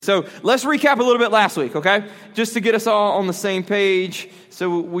So let's recap a little bit last week, okay? Just to get us all on the same page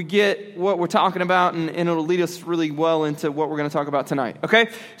so we get what we're talking about and it'll lead us really well into what we're going to talk about tonight, okay?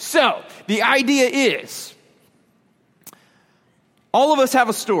 So the idea is all of us have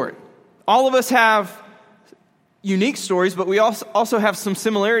a story. All of us have unique stories, but we also have some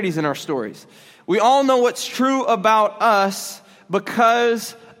similarities in our stories. We all know what's true about us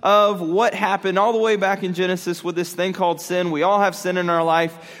because of what happened all the way back in Genesis with this thing called sin. We all have sin in our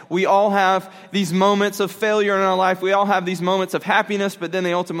life. We all have these moments of failure in our life. We all have these moments of happiness, but then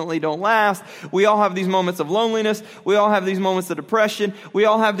they ultimately don't last. We all have these moments of loneliness. We all have these moments of depression. We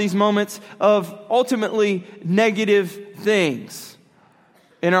all have these moments of ultimately negative things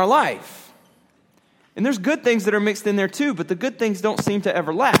in our life. And there's good things that are mixed in there too, but the good things don't seem to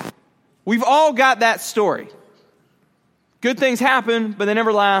ever last. We've all got that story. Good things happen, but they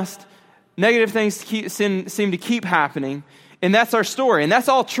never last. Negative things seem to keep happening. And that's our story. And that's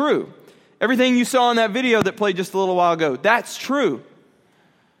all true. Everything you saw in that video that played just a little while ago, that's true.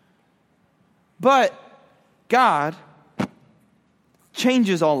 But God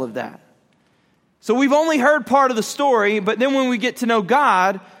changes all of that. So we've only heard part of the story, but then when we get to know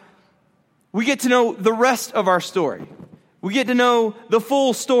God, we get to know the rest of our story. We get to know the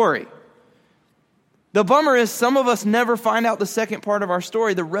full story. The bummer is some of us never find out the second part of our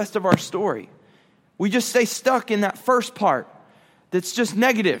story, the rest of our story. We just stay stuck in that first part that's just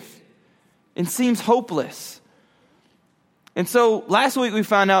negative and seems hopeless. And so last week we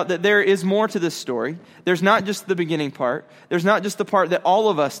found out that there is more to this story. There's not just the beginning part. There's not just the part that all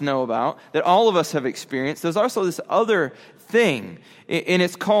of us know about, that all of us have experienced. There's also this other thing, and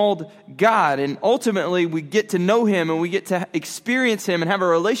it's called God. And ultimately we get to know Him and we get to experience Him and have a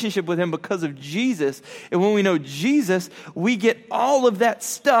relationship with Him because of Jesus. And when we know Jesus, we get all of that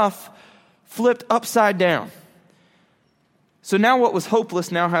stuff flipped upside down. So now what was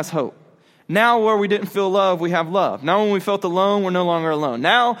hopeless now has hope. Now where we didn't feel love, we have love. Now when we felt alone, we're no longer alone.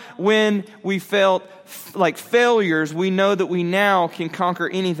 Now when we felt like failures, we know that we now can conquer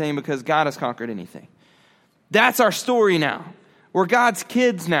anything because God has conquered anything. That's our story now. We're God's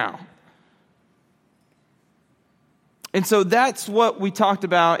kids now. And so that's what we talked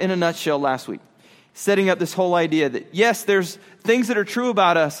about in a nutshell last week. Setting up this whole idea that yes, there's things that are true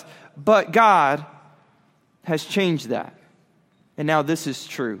about us, but God has changed that. And now this is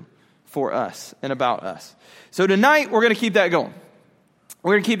true for us and about us. So tonight, we're going to keep that going.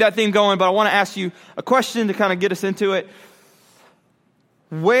 We're going to keep that theme going, but I want to ask you a question to kind of get us into it.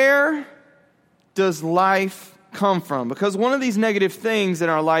 Where does life come from? Because one of these negative things in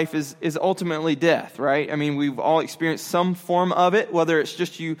our life is ultimately death, right? I mean, we've all experienced some form of it, whether it's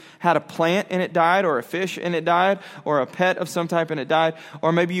just you had a plant and it died, or a fish and it died, or a pet of some type and it died,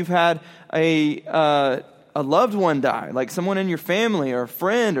 or maybe you've had a loved one die, like someone in your family or a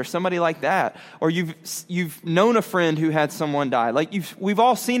friend or somebody like that. Or you've known a friend who had someone die. Like we've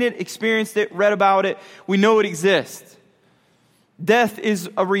all seen it, experienced it, read about it. We know it exists. Death is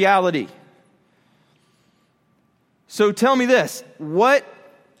a reality. So tell me this, what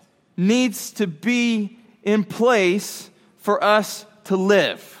needs to be in place for us to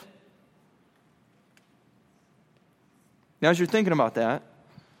live? Now, as you're thinking about that,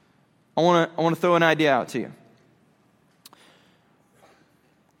 I want to throw an idea out to you.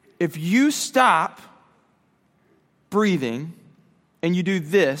 If you stop breathing and you do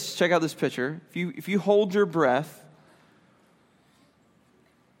this, check out this picture. If you hold your breath,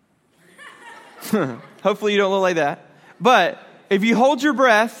 hopefully you don't look like that. But if you hold your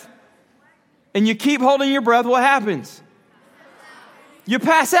breath and you keep holding your breath, what happens? You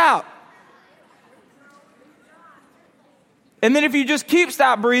pass out. And then if you just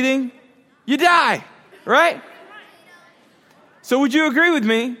stop breathing, you die, right? So would you agree with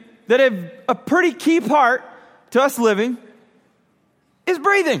me that a pretty key part to us living is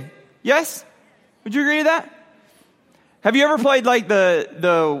breathing? Yes? Would you agree to that? Have you ever played like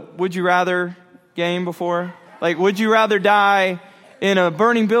the Would You Rather game before? Like, would you rather die in a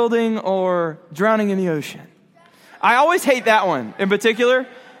burning building or drowning in the ocean? I always hate that one in particular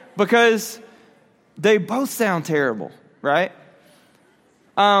because they both sound terrible, right?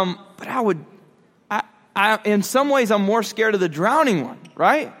 But I in some ways, I'm more scared of the drowning one,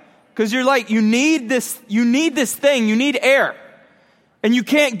 right? Because you're like, you need this thing, you need air, and you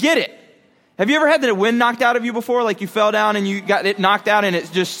can't get it. Have you ever had the wind knocked out of you before? Like you fell down and you got it knocked out and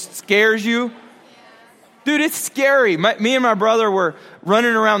it just scares you? Dude, it's scary. Me and my brother were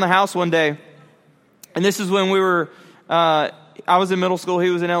running around the house one day, and this is when we were, I was in middle school, he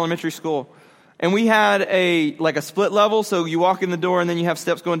was in elementary school. And we had a split level, so you walk in the door and then you have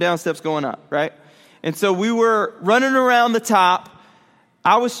steps going down, steps going up, right? And so we were running around the top,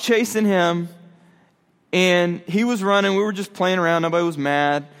 I was chasing him, and he was running. We were just playing around. Nobody was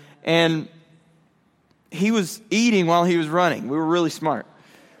mad. And he was eating while he was running. We were really smart.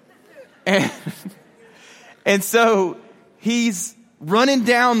 And so he's running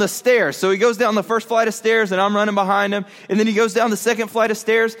down the stairs. So he goes down the first flight of stairs, and I'm running behind him. And then he goes down the second flight of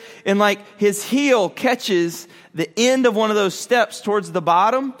stairs, and like his heel catches the end of one of those steps towards the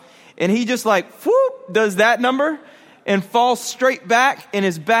bottom. And he just like, whoop, does that number and falls straight back, and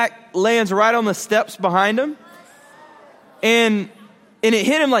his back lands right on the steps behind him. And it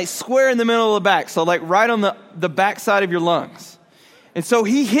hit him like square in the middle of the back. So like right on the back side of your lungs. And so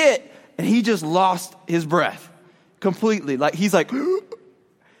he hit, and he just lost his breath completely. Like he's like,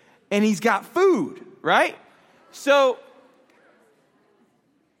 and he's got food, right? So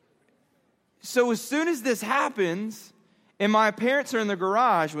as soon as this happens, and my parents are in the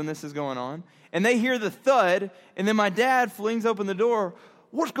garage when this is going on, and they hear the thud, and then my dad flings open the door.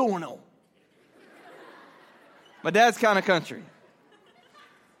 What's going on? My dad's kind of country.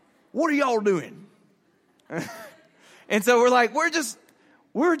 What are y'all doing? And so we're like, we're just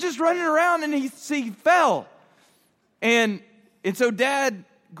running around, and he fell. And so Dad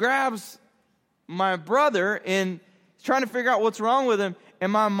grabs my brother and is trying to figure out what's wrong with him.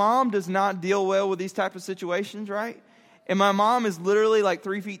 And my mom does not deal well with these type of situations, right? And my mom is literally like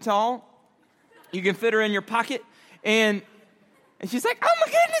 3 feet tall. You can fit her in your pocket. And she's like, oh my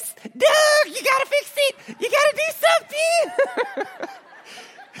goodness, Doug, you got to fix it. You got to do something.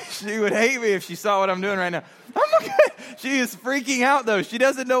 She would hate me if she saw what I'm doing right now. Oh my God. She is freaking out though. She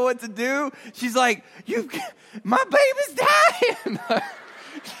doesn't know what to do. She's like, my baby's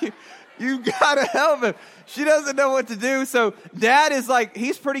dying. You gotta help him. She doesn't know what to do. So Dad is like,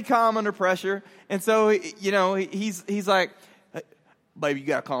 he's pretty calm under pressure. And so, he's like, hey, baby, you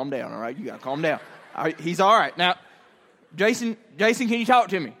gotta calm down, all right? You gotta calm down. All right, he's all right. Now, Jason, can you talk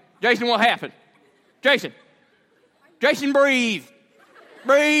to me? Jason, what happened? Jason, breathe.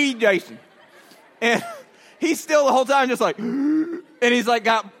 Breathe, Jason. And he's still the whole time just like, and he's like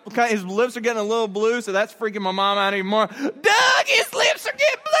his lips are getting a little blue, so that's freaking my mom out even more. Doug, his lips are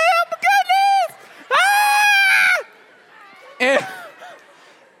getting blue, oh my goodness! Ah!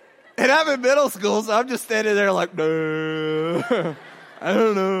 And I'm in middle school, so I'm just standing there like, no, I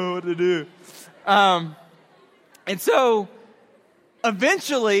don't know what to do. And so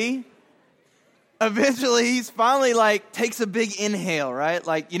eventually he's finally like takes a big inhale, right?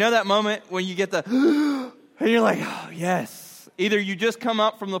 Like, you know that moment when you get the, and you're like, oh, yes. Either you just come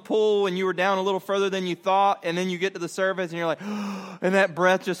up from the pool and you were down a little further than you thought, and then you get to the surface and you're like, and that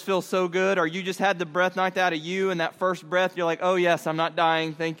breath just feels so good. Or you just had the breath knocked out of you, and that first breath, you're like, oh, yes, I'm not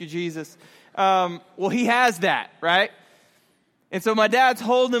dying. Thank you, Jesus. Well, he has that, right? And so my dad's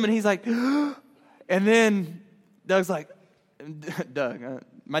holding him, and he's like, and then Doug's like,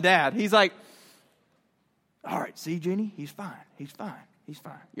 my dad, he's like, all right, see, Jenny, he's fine. You all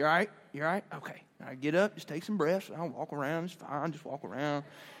right? Okay. All right, get up, just take some breaths. I'll walk around. It's fine. Just walk around.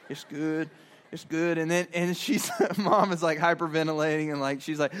 It's good. And mom is like hyperventilating, and like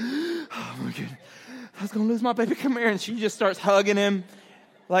she's like, oh my goodness, I was gonna lose my baby. Come here. And she just starts hugging him,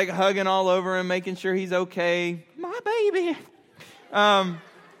 like hugging all over him, making sure he's okay. My baby. And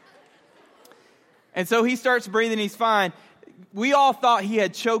so he starts breathing. He's fine. We all thought he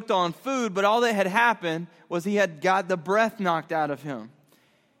had choked on food, but all that had happened was he had got the breath knocked out of him.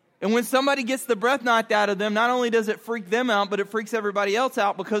 And when somebody gets the breath knocked out of them, not only does it freak them out, but it freaks everybody else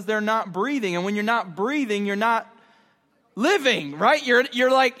out because they're not breathing. And when you're not breathing, you're not living, right?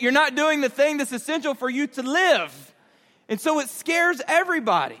 You're not doing the thing that's essential for you to live. And so it scares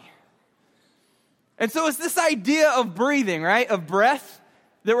everybody. And so it's this idea of breathing, right? Of breath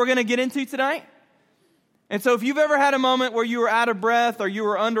that we're going to get into tonight. And so if you've ever had a moment where you were out of breath or you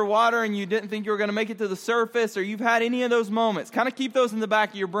were underwater and you didn't think you were going to make it to the surface, or you've had any of those moments, kind of keep those in the back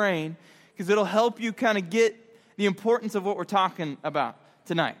of your brain because it'll help you kind of get the importance of what we're talking about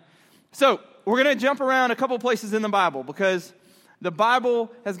tonight. So we're going to jump around a couple places in the Bible because the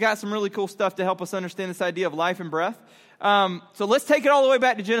Bible has got some really cool stuff to help us understand this idea of life and breath. So let's take it all the way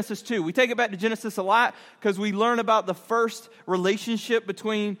back to Genesis 2. We take it back to Genesis a lot because we learn about the first relationship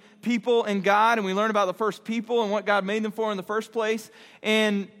between people and God, and we learn about the first people and what God made them for in the first place.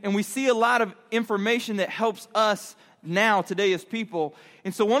 And we see a lot of information that helps us now, today, as people.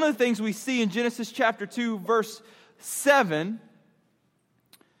 And so one of the things we see in Genesis chapter 2, verse 7,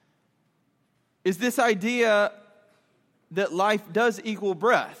 is this idea that life does equal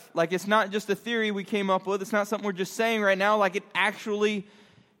breath. Like, it's not just a theory we came up with. It's not something we're just saying right now. Like, it actually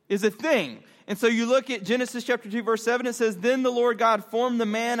is a thing. And so you look at Genesis chapter 2, verse 7. It says, then the Lord God formed the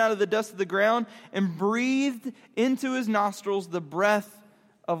man out of the dust of the ground and breathed into his nostrils the breath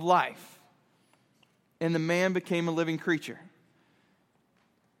of life, and the man became a living creature.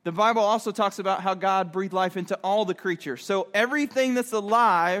 The Bible also talks about how God breathed life into all the creatures. So everything that's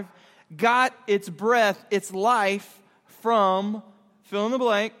alive got its breath, its life from, fill in the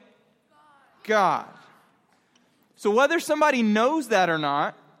blank, God. So whether somebody knows that or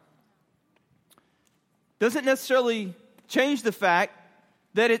not doesn't necessarily change the fact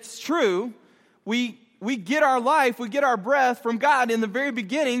that it's true. We get our life, we get our breath from God. In the very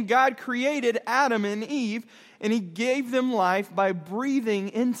beginning, God created Adam and Eve, and He gave them life by breathing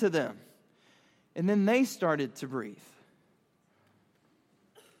into them. And then they started to breathe.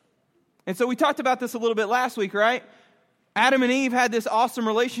 And so we talked about this a little bit last week, right? Adam and Eve had this awesome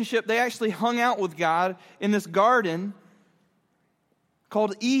relationship. They actually hung out with God in this garden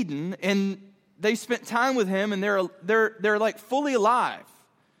called Eden, and they spent time with Him, and they're like fully alive.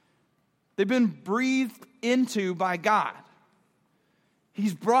 They've been breathed into by God.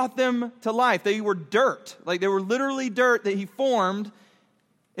 He's brought them to life. They were dirt. Like they were literally dirt that He formed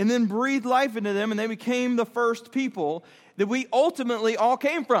and then breathed life into them, and they became the first people that we ultimately all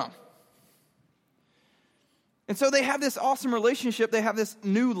came from. And so they have this awesome relationship. They have this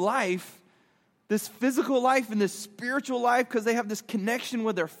new life, this physical life and this spiritual life, because they have this connection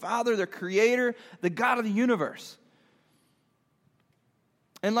with their Father, their Creator, the God of the universe.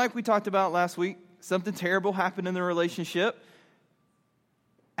 And like we talked about last week, something terrible happened in their relationship.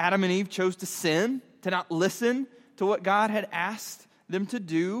 Adam and Eve chose to sin, to not listen to what God had asked them to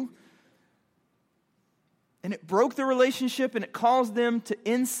do. And it broke the relationship, and it caused them to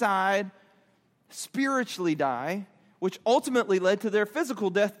inside spiritually die, which ultimately led to their physical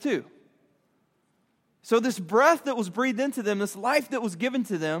death too. So this breath that was breathed into them, this life that was given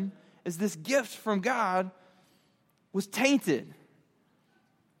to them as this gift from God, was tainted.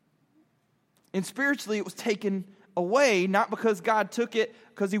 And spiritually it was taken away, not because God took it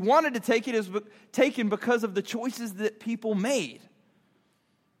because He wanted to take it, it was taken because of the choices that people made.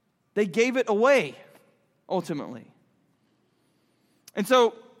 They gave it away, ultimately. And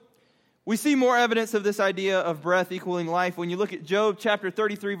so we see more evidence of this idea of breath equaling life. When you look at Job chapter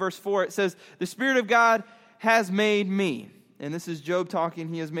 33, verse 4, it says, "The Spirit of God has made me." And this is Job talking.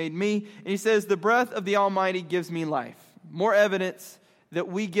 He has made me. And he says, "The breath of the Almighty gives me life." More evidence that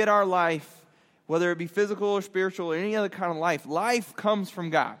we get our life, whether it be physical or spiritual or any other kind of life. Life comes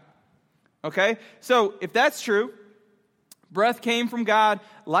from God. Okay? So if that's true, breath came from God,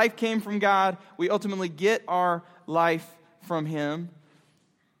 life came from God, we ultimately get our life from Him.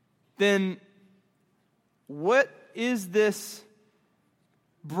 Then what is this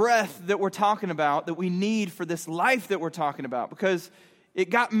breath that we're talking about, that we need for this life that we're talking about? Because it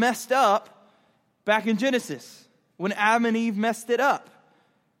got messed up back in Genesis when Adam and Eve messed it up,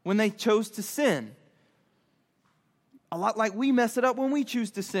 when they chose to sin. A lot like we mess it up when we choose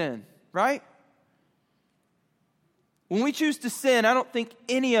to sin, right? When we choose to sin, I don't think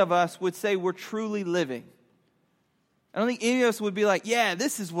any of us would say we're truly living. I don't think any of us would be like, yeah,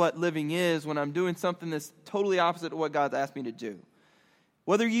 this is what living is when I'm doing something that's totally opposite of what God's asked me to do.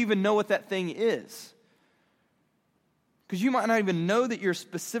 Whether you even know what that thing is. Because you might not even know that you're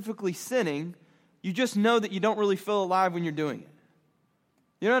specifically sinning. You just know that you don't really feel alive when you're doing it.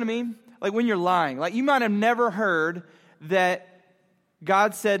 You know what I mean? Like when you're lying. Like you might have never heard that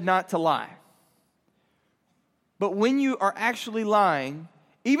God said not to lie. But when you are actually lying,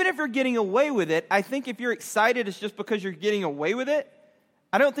 even if you're getting away with it, I think if you're excited, it's just because you're getting away with it.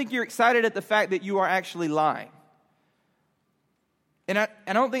 I don't think you're excited at the fact that you are actually lying. And I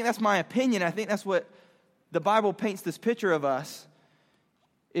don't think that's my opinion. I think that's what the Bible paints this picture of us,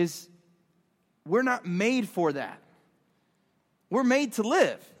 is we're not made for that. We're made to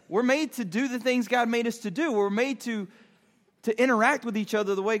live. We're made to do the things God made us to do. We're made to interact with each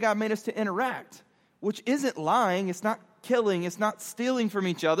other the way God made us to interact, which isn't lying. It's not killing. It's not stealing from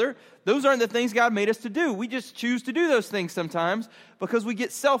each other. Those aren't the things God made us to do. We just choose to do those things sometimes because we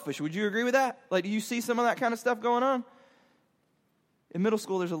get selfish. Would you agree with that? Like, do you see some of that kind of stuff going on? In middle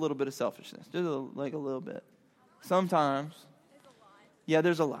school, there's a little bit of selfishness. Just like a little bit. Sometimes. Yeah,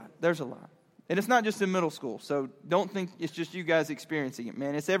 there's a lot. There's a lot. And it's not just in middle school, so don't think it's just you guys experiencing it,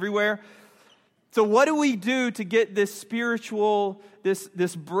 man. It's everywhere. So what do we do to get this spiritual,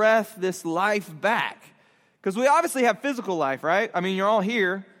 this breath, this life back? Because we obviously have physical life, right? I mean, you're all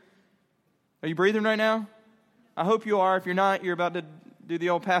here. Are you breathing right now? I hope you are. If you're not, you're about to do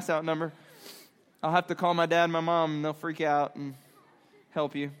the old pass out number. I'll have to call my dad and my mom, and they'll freak out and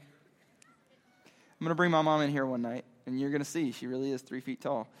help you. I'm going to bring my mom in here one night, and you're going to see she really is 3 feet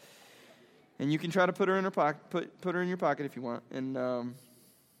tall. And you can try to put her in her pocket, put her in your pocket if you want, and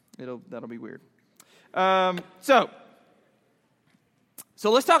that'll be weird. So So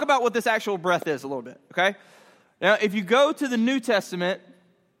let's talk about what this actual breath is a little bit, okay? Now, if you go to the New Testament,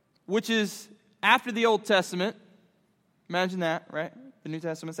 which is after the Old Testament, imagine that, right? The New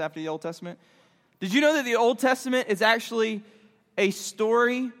Testament's after the Old Testament. Did you know that the Old Testament is actually a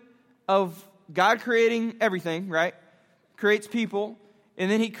story of God creating everything, right? Creates people, and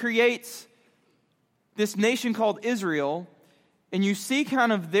then he creates this nation called Israel, and you see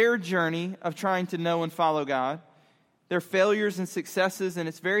kind of their journey of trying to know and follow God, their failures and successes, and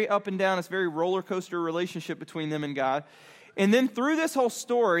it's very up and down. It's a very roller coaster relationship between them and God. And then through this whole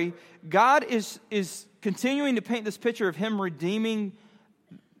story, God is continuing to paint this picture of him redeeming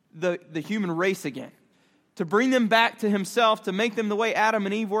the human race again, to bring them back to himself, to make them the way Adam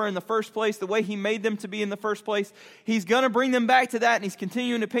and Eve were in the first place, the way he made them to be in the first place. He's going to bring them back to that, and he's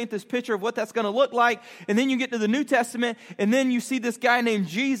continuing to paint this picture of what that's going to look like. And then you get to the New Testament, and then you see this guy named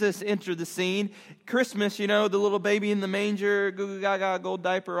Jesus enter the scene. Christmas, the little baby in the manger, goo goo gaga, gold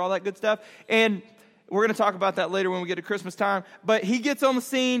diaper, all that good stuff. And we're going to talk about that later when we get to Christmas time. But he gets on the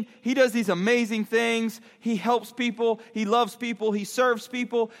scene. He does these amazing things. He helps people. He loves people. He serves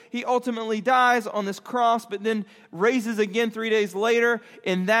people. He ultimately dies on this cross, but then raises again 3 days later.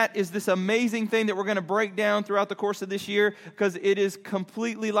 And that is this amazing thing that we're going to break down throughout the course of this year, because it is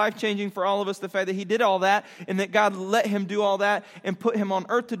completely life-changing for all of us, the fact that he did all that and that God let him do all that and put him on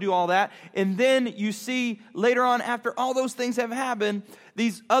earth to do all that. And then you see later on, after all those things have happened,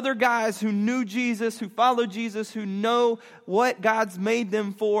 these other guys who knew Jesus, who follow Jesus, who know what God's made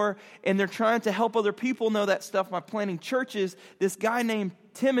them for, and they're trying to help other people know that stuff by planting churches. This guy named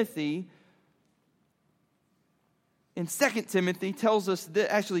Timothy in 2 Timothy tells us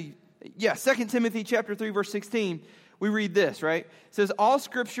that 2 Timothy chapter 3, verse 16, we read this, right? It says, all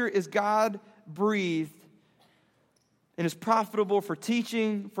Scripture is God-breathed and is profitable for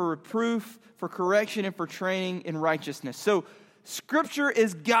teaching, for reproof, for correction, and for training in righteousness. So, Scripture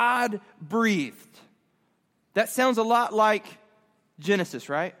is God-breathed. That sounds a lot like Genesis,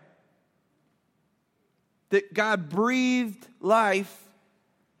 right? That God breathed life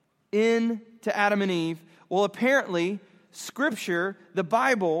into Adam and Eve. Well, apparently, Scripture, the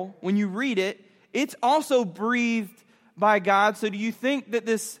Bible, when you read it, it's also breathed by God. So do you think that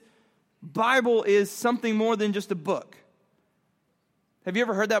this Bible is something more than just a book? Have you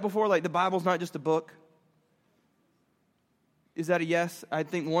ever heard that before? Like the Bible's not just a book? Is that a yes? I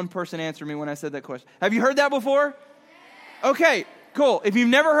think one person answered me when I said that question. Have you heard that before? Okay, cool. If you've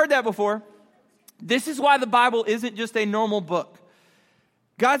never heard that before, this is why the Bible isn't just a normal book.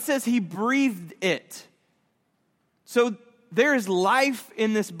 God says he breathed it. So there is life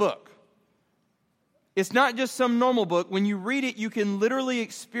in this book. It's not just some normal book. When you read it, you can literally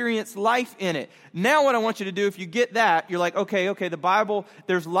experience life in it. Now what I want you to do, if you get that, you're like, okay, the Bible,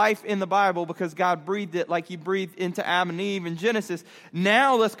 there's life in the Bible because God breathed it like he breathed into Adam and Eve in Genesis.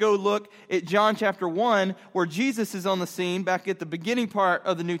 Now let's go look at John chapter 1, where Jesus is on the scene back at the beginning part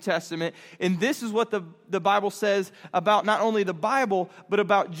of the New Testament. And this is what the Bible says about not only the Bible, but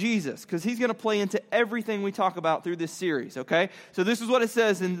about Jesus, because he's going to play into everything we talk about through this series, okay? So this is what it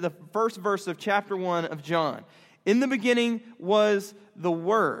says in the first verse of chapter 1 of John. In the beginning was the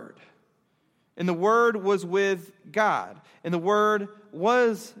Word, and the Word was with God, and the Word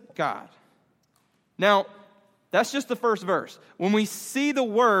was God. Now, that's just the first verse. When we see the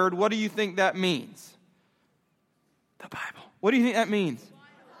Word, what do you think that means? The Bible. What do you think that means?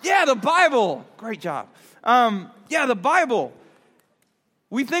 Yeah, the Bible. Great job. The Bible.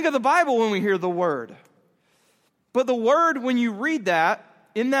 We think of the Bible when we hear the Word. But the Word, when you read that,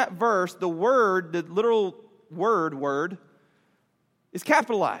 in that verse, the word, the literal word, is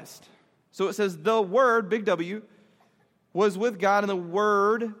capitalized. So it says, the Word, big W, was with God, and the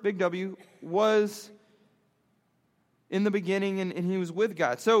Word, big W, was in the beginning, and he was with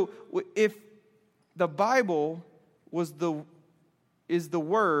God. So if the Bible is the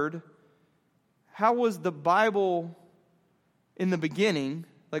Word, how was the Bible in the beginning?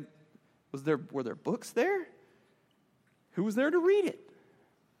 Like, were there books there? Who was there to read it?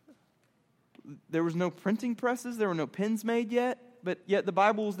 There was no printing presses. There were no pens made yet. But yet the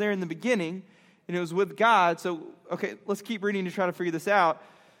Bible was there in the beginning, and it was with God. So, okay, let's keep reading to try to figure this out.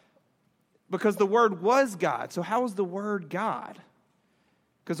 Because the Word was God. So how is the Word God?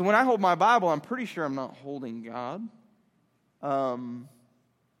 Because when I hold my Bible, I'm pretty sure I'm not holding God.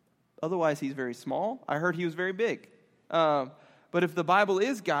 Otherwise, he's very small. I heard he was very big. But if the Bible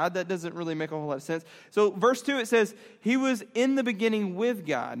is God, that doesn't really make a whole lot of sense. So verse 2, it says, he was in the beginning with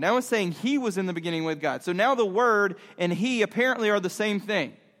God. Now it's saying he was in the beginning with God. So now the Word and he apparently are the same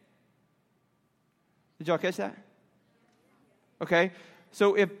thing. Did y'all catch that? Okay.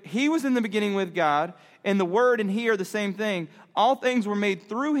 So if he was in the beginning with God, and the Word and he are the same thing, all things were made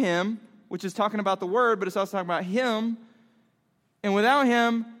through him, which is talking about the Word, but it's also talking about him. And without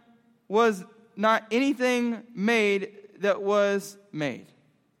him was not anything made that was made.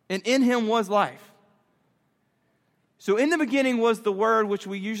 And in him was life. So in the beginning was the Word, which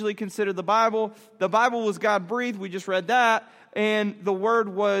we usually consider the Bible. The Bible was God-breathed. We just read that. And the Word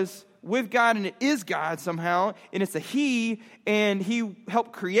was with God, and it is God somehow. And it's a He, and He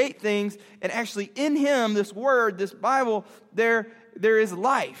helped create things. And actually in Him, this Word, this Bible, there is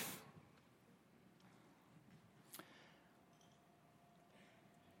life.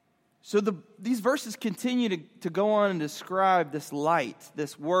 So these verses continue to go on and describe this light,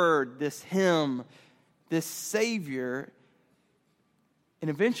 this Word, this Him, this Savior, and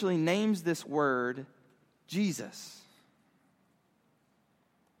eventually names this Word Jesus.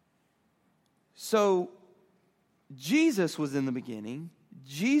 So Jesus was in the beginning.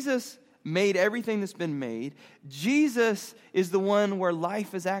 Jesus made everything that's been made. Jesus is the one where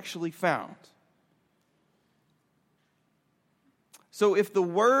life is actually found. So if the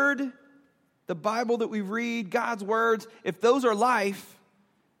Word, the Bible that we read, God's words, if those are life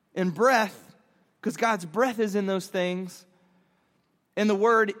and breath, because God's breath is in those things, and the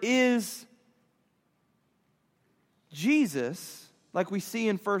Word is Jesus, like we see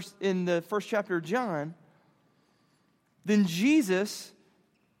in the first chapter of John, then Jesus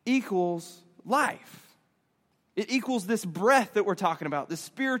equals life. It equals this breath that we're talking about, this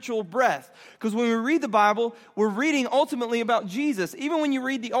spiritual breath. Because when we read the Bible, we're reading ultimately about Jesus. Even when you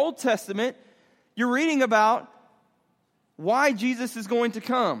read the Old Testament, you're reading about why Jesus is going to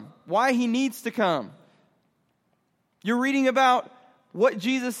come, why He needs to come. You're reading about what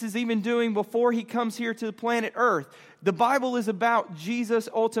Jesus is even doing before He comes here to the planet Earth. The Bible is about Jesus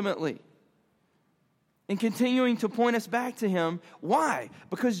ultimately, and continuing to point us back to Him. Why?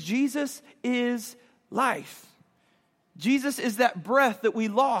 Because Jesus is life. Jesus is that breath that we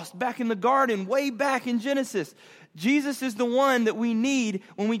lost back in the garden, way back in Genesis. Jesus is the one that we need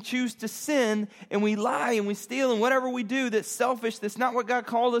when we choose to sin and we lie and we steal and whatever we do that's selfish, that's not what God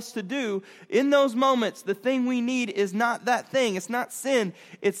called us to do. In those moments, the thing we need is not that thing. It's not sin.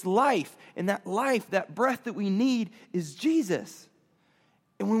 It's life. And that life, that breath that we need is Jesus.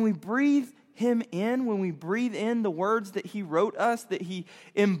 And when we breathe Him in, when we breathe in the words that He wrote us, that He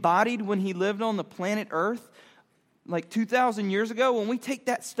embodied when He lived on the planet Earth, like 2,000 years ago, when we take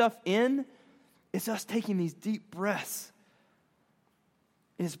that stuff in, it's us taking these deep breaths.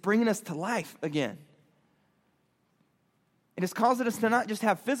 And it's bringing us to life again. And it's causing us to not just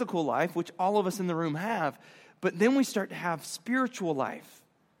have physical life, which all of us in the room have, but then we start to have spiritual life,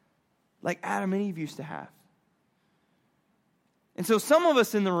 like Adam and Eve used to have. And so some of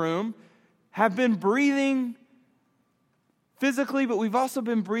us in the room have been breathing physically, but we've also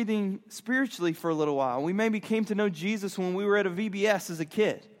been breathing spiritually for a little while. We maybe came to know Jesus when we were at a VBS as a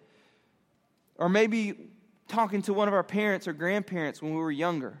kid. Or maybe talking to one of our parents or grandparents when we were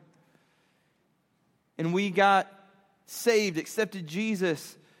younger. And we got saved, accepted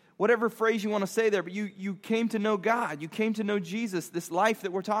Jesus, whatever phrase you want to say there, but you came to know God. You came to know Jesus, this life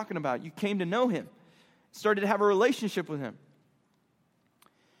that we're talking about. You came to know Him, started to have a relationship with Him.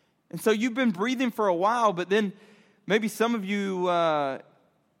 And so you've been breathing for a while, but then maybe some of you,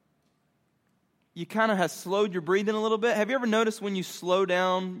 you kind of have slowed your breathing a little bit. Have you ever noticed when you slow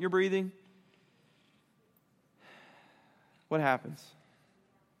down your breathing? What happens?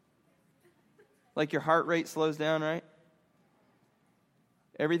 Like your heart rate slows down, right?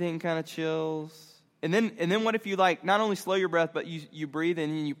 Everything kind of chills. And then what if you like not only slow your breath, but you breathe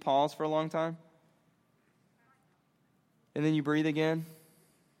and then you pause for a long time? And then you breathe again?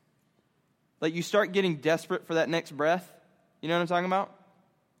 Like you start getting desperate for that next breath. You know what I'm talking about?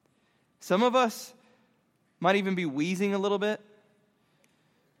 Some of us might even be wheezing a little bit.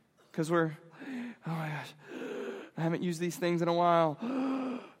 Because we're, oh my gosh, I haven't used these things in a while.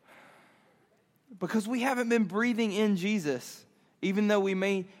 Because we haven't been breathing in Jesus. Even though we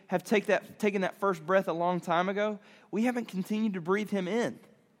may have taken that first breath a long time ago, we haven't continued to breathe Him in.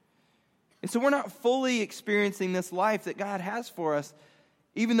 And so we're not fully experiencing this life that God has for us,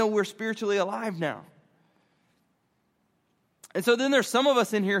 even though we're spiritually alive now. And so then there's some of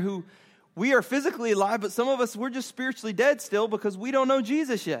us in here who we are physically alive, but some of us, we're just spiritually dead still because we don't know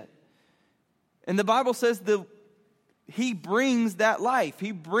Jesus yet. And the Bible says He brings that life.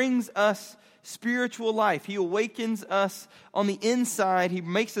 He brings us spiritual life. He awakens us on the inside. He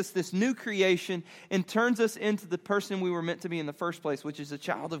makes us this new creation and turns us into the person we were meant to be in the first place, which is a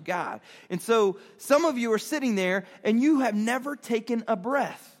child of God. And so some of you are sitting there and you have never taken a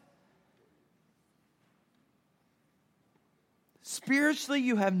breath. Spiritually,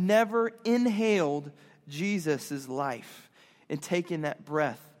 you have never inhaled Jesus' life and taken that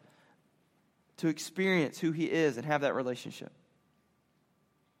breath to experience who he is and have that relationship.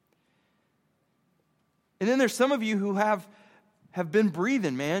 And then there's some of you who have been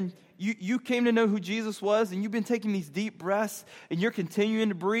breathing, man. You came to know who Jesus was, and you've been taking these deep breaths, and you're continuing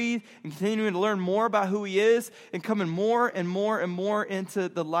to breathe and continuing to learn more about who he is and coming more and more and more into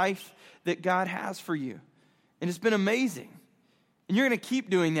the life that God has for you. And it's been amazing. And you're going to keep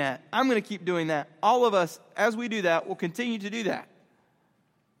doing that. I'm going to keep doing that. All of us, as we do that, will continue to do that.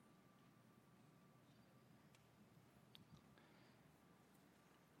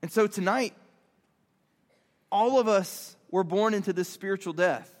 And so tonight, all of us were born into this spiritual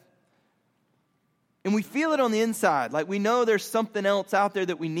death. And we feel it on the inside. Like we know there's something else out there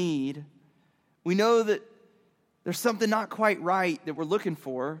that we need. We know that there's something not quite right that we're looking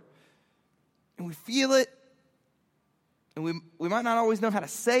for. And we feel it. And we might not always know how to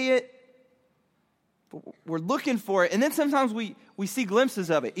say it. But we're looking for it. And then sometimes we see glimpses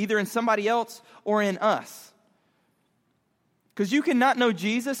of it, either in somebody else or in us. Because you can not know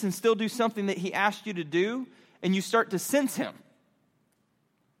Jesus and still do something that he asked you to do, and you start to sense him.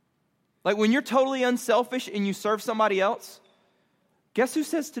 Like when you're totally unselfish and you serve somebody else, guess who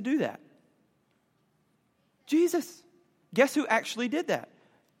says to do that? Jesus. Guess who actually did that?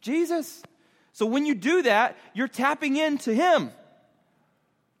 Jesus. So when you do that, you're tapping into him.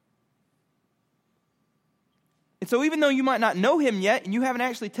 And so even though you might not know him yet, and you haven't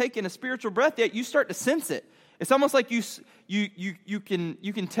actually taken a spiritual breath yet, you start to sense it. It's almost like you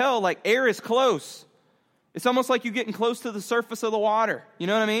can tell like air is close. It's almost like you getting close to the surface of the water. You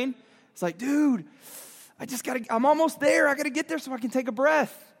know what I mean? It's like, dude, I'm almost there. I got to get there so I can take a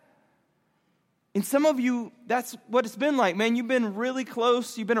breath. And some of you, that's what it's been like, man. You've been really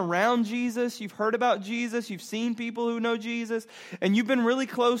close. You've been around Jesus. You've heard about Jesus. You've seen people who know Jesus. And you've been really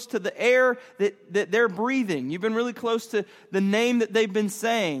close to the air that they're breathing. You've been really close to the name that they've been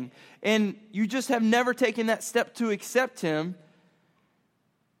saying. And you just have never taken that step to accept him.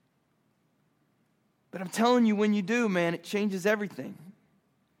 But I'm telling you, when you do, man, it changes everything.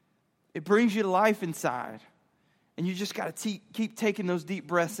 It brings you to life inside. And you just got to keep taking those deep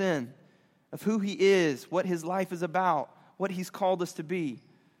breaths in of who he is, what his life is about, what he's called us to be,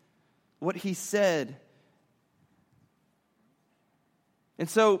 what he said. And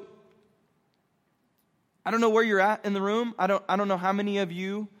so, I don't know where you're at in the room. I don't know how many of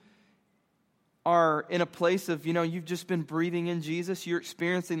you are in a place of, you've just been breathing in Jesus. You're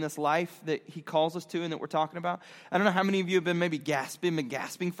experiencing this life that he calls us to and that we're talking about. I don't know how many of you have been maybe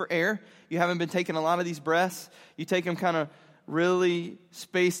gasping for air. You haven't been taking a lot of these breaths. You take them kind of really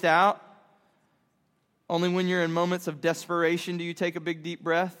spaced out. Only when you're in moments of desperation do you take a big deep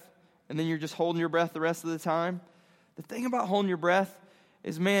breath, and then you're just holding your breath the rest of the time. The thing about holding your breath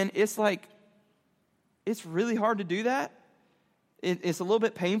is, man, it's really hard to do that. It's a little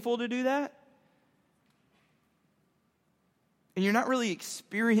bit painful to do that. And you're not really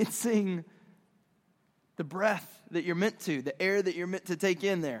experiencing the breath that you're meant to, the air that you're meant to take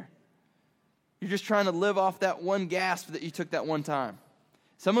in there. You're just trying to live off that one gasp that you took that one time.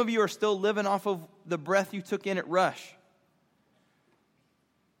 Some of you are still living off of the breath you took in at Rush.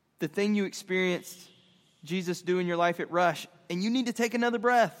 The thing you experienced Jesus do in your life at Rush, and you need to take another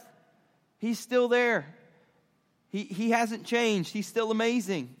breath. He's still there. He hasn't changed. He's still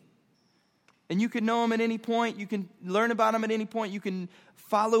amazing. And you can know him at any point. You can learn about him at any point. You can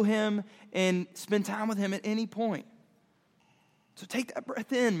follow him and spend time with him at any point. So take that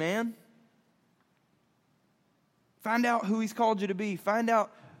breath in, man. Find out who he's called you to be. Find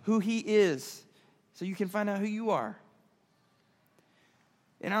out who he is so you can find out who you are.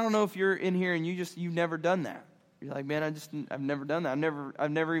 And I don't know if you're in here and you've never done that. You're like, man, I've never done that.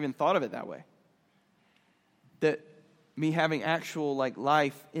 I've never even thought of it that way. That me having actual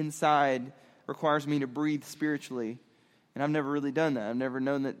life inside requires me to breathe spiritually. And I've never really done that. I've never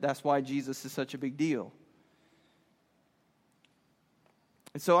known that that's why Jesus is such a big deal.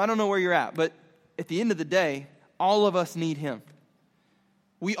 And so I don't know where you're at, but at the end of the day, all of us need him.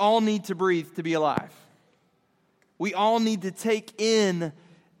 We all need to breathe to be alive. We all need to take in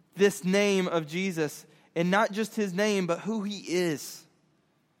this name of Jesus, and not just his name, but who he is.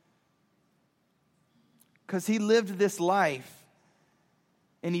 Because he lived this life,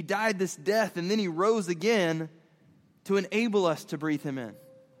 and he died this death, and then he rose again to enable us to breathe him in,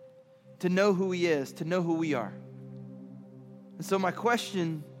 to know who he is, to know who we are. And so my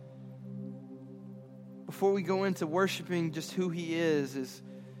question, before we go into worshiping just who he is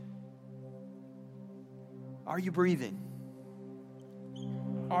are you breathing?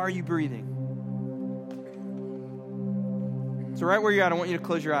 Are you breathing? So right where you're at, I want you to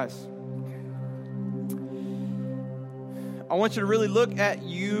close your eyes. I want you to really look at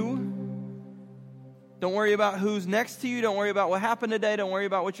you. Don't worry about who's next to you. Don't worry about what happened today. Don't worry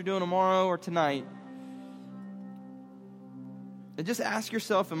about what you're doing tomorrow or tonight. And just ask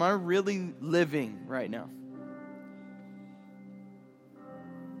yourself, am I really living right now?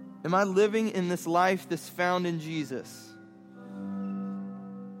 Am I living in this life that's found in Jesus?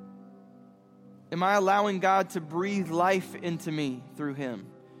 Am I allowing God to breathe life into me through Him,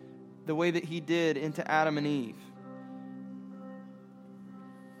 the way that He did into Adam and Eve?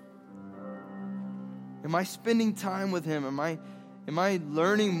 Am I spending time with Him? Am I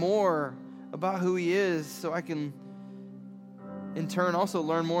learning more about who He is so I can, in turn, also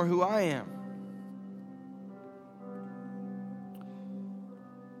learn more who I am?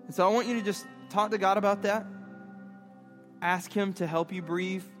 And so I want you to just talk to God about that. Ask Him to help you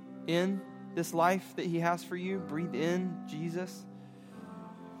breathe in this life that He has for you. Breathe in Jesus.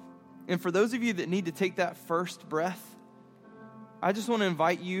 And for those of you that need to take that first breath, I just want to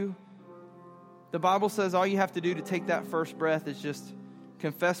invite you. The Bible says all you have to do to take that first breath is just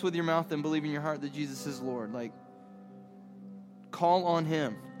confess with your mouth and believe in your heart that Jesus is Lord. Like, call on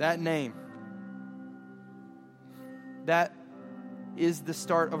Him, that name. That is the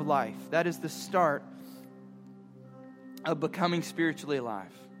start of life. That is the start of becoming spiritually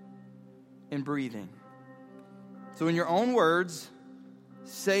alive and breathing. So in your own words,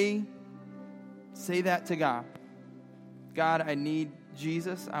 say that to God. God, I need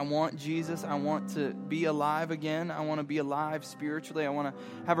Jesus. I want Jesus. I want to be alive again. I want to be alive spiritually. I want to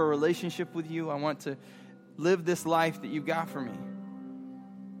have a relationship with you. I want to live this life that you've got for me.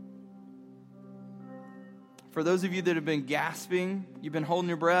 For those of you that have been gasping, you've been holding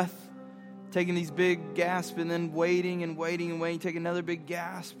your breath, taking these big gasps and then waiting and waiting and waiting, take another big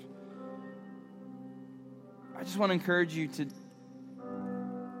gasp. I just want to encourage you to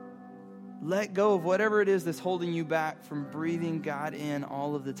let go of whatever it is that's holding you back from breathing God in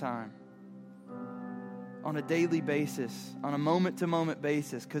all of the time. On a daily basis, on a moment-to-moment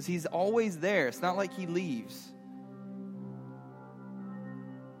basis, because He's always there. It's not like He leaves.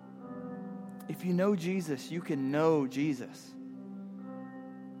 If you know Jesus, you can know Jesus.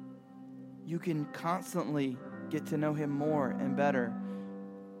 You can constantly get to know Him more and better.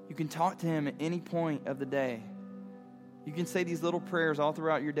 You can talk to Him at any point of the day. You can say these little prayers all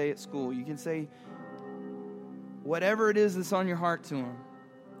throughout your day at school. You can say whatever it is that's on your heart to Him.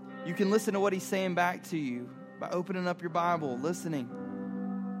 You can listen to what He's saying back to you by opening up your Bible, listening.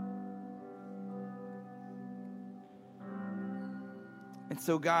 And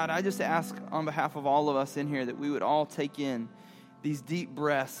so, God, I just ask on behalf of all of us in here that we would all take in these deep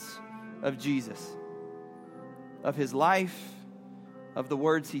breaths of Jesus, of His life, of the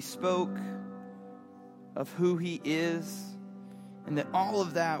words He spoke, of who He is, and that all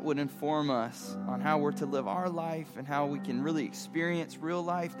of that would inform us on how we're to live our life and how we can really experience real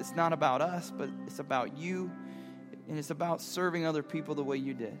life that's not about us, but it's about you, and it's about serving other people the way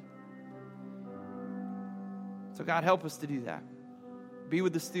you did. So God, help us to do that. Be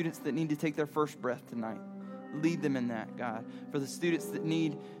with the students that need to take their first breath tonight. Lead them in that, God. For the students that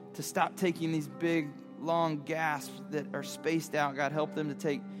need to stop taking these big, long gasps that are spaced out, God, help them to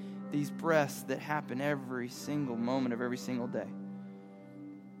take these breaths that happen every single moment of every single day.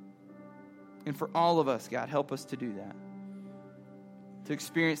 And for all of us, God, help us to do that. To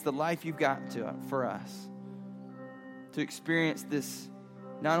experience the life you've got for us. To experience this,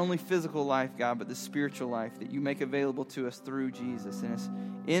 not only physical life, God, but the spiritual life that you make available to us through Jesus. And it's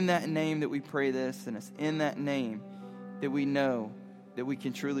in that name that we pray this, and it's in that name that we know that we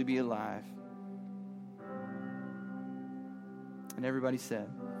can truly be alive. And everybody said,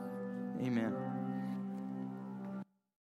 amen.